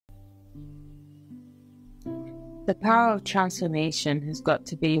The power of transformation has got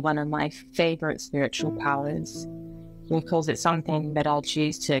to be one of my favorite spiritual powers because it's something that I'll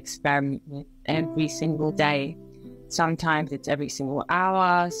choose to experiment with every single day. Sometimes it's every single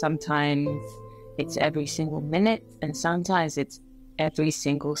hour, sometimes it's every single minute, and sometimes it's every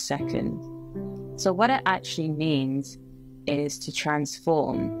single second. So what it actually means is to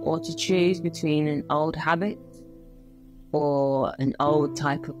transform or to choose between an old habit or an old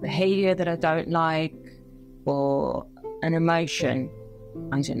type of behavior that I don't like, or an emotion.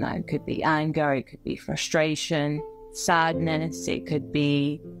 I don't know, it could be anger, it could be frustration, sadness, it could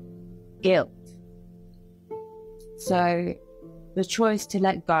be guilt. So the choice to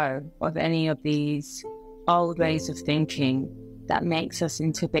let go of any of these old ways of thinking that makes us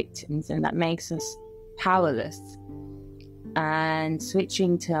into victims and that makes us powerless, and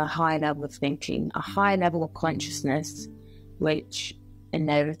switching to a high level of thinking, a high level of consciousness, which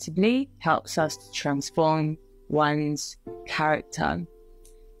inevitably helps us to transform one's character.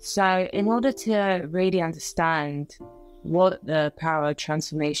 So in order to really understand what the power of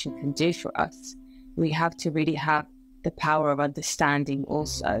transformation can do for us, we have to really have the power of understanding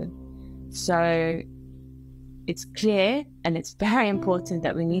also. So it's clear and it's very important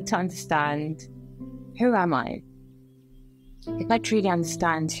that we need to understand, who am I? If I truly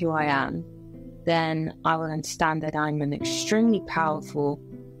understand who I am, then I will understand that I'm an extremely powerful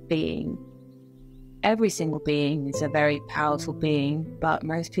being. Every single being is a very powerful being, but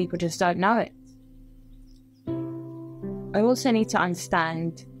most people just don't know it. I also need to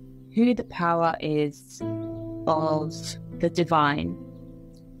understand who the power is of the divine,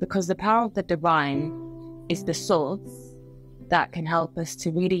 because the power of the divine is the source that can help us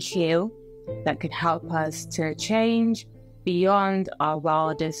to really heal, that could help us to change beyond our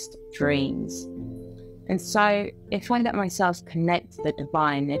wildest dreams. And so if I let myself connect to the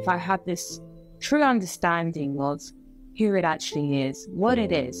divine, if I have this true understanding of who it actually is, what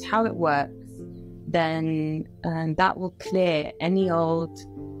it is, how it works, then that will clear any old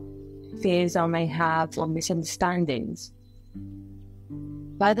fears I may have or misunderstandings.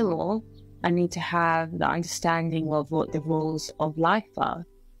 Furthermore, I need to have the understanding of what the rules of life are.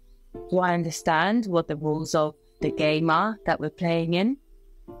 Do I understand what the rules of the game are that we're playing in?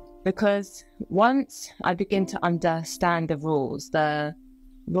 Because once I begin to understand the rules,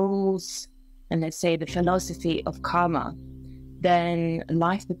 and let's say the philosophy of karma, then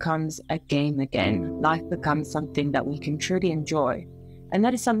life becomes a game again. Life becomes something that we can truly enjoy. And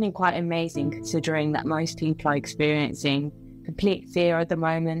that is something quite amazing, considering that most people are experiencing complete fear at the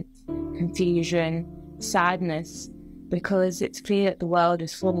moment, confusion, sadness, because it's clear that the world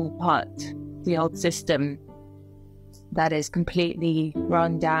is falling apart. The old system that is completely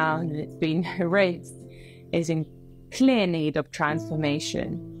run down and it's been erased is in clear need of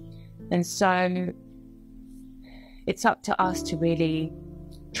transformation. And so it's up to us to really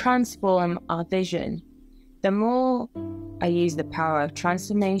transform our vision. The more I use the power of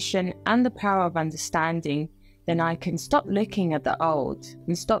transformation and the power of understanding, then I can stop looking at the old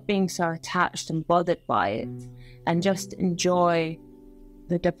and stop being so attached and bothered by it, and just enjoy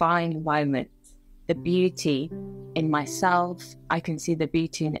the divine moment, the beauty in myself. I can see the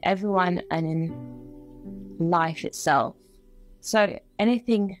beauty in everyone and in life itself. So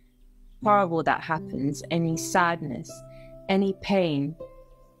anything horrible that happens, any sadness, any pain,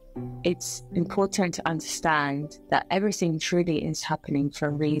 it's important to understand that everything truly is happening for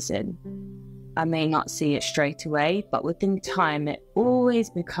a reason. I may not see it straight away, but within time it always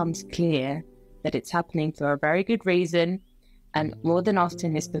becomes clear that it's happening for a very good reason, and more than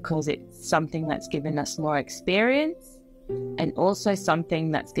often it's because it's something that's given us more experience and also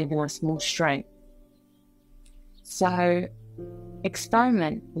something that's given us more strength. So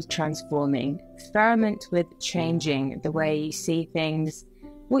experiment with transforming, experiment with changing the way you see things,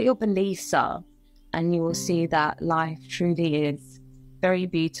 what your beliefs are, and you will see that life truly is very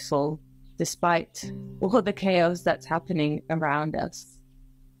beautiful despite all the chaos that's happening around us.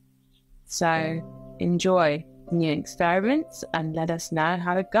 So enjoy new experiments and let us know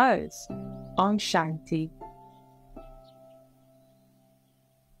how it goes. Om Shanti.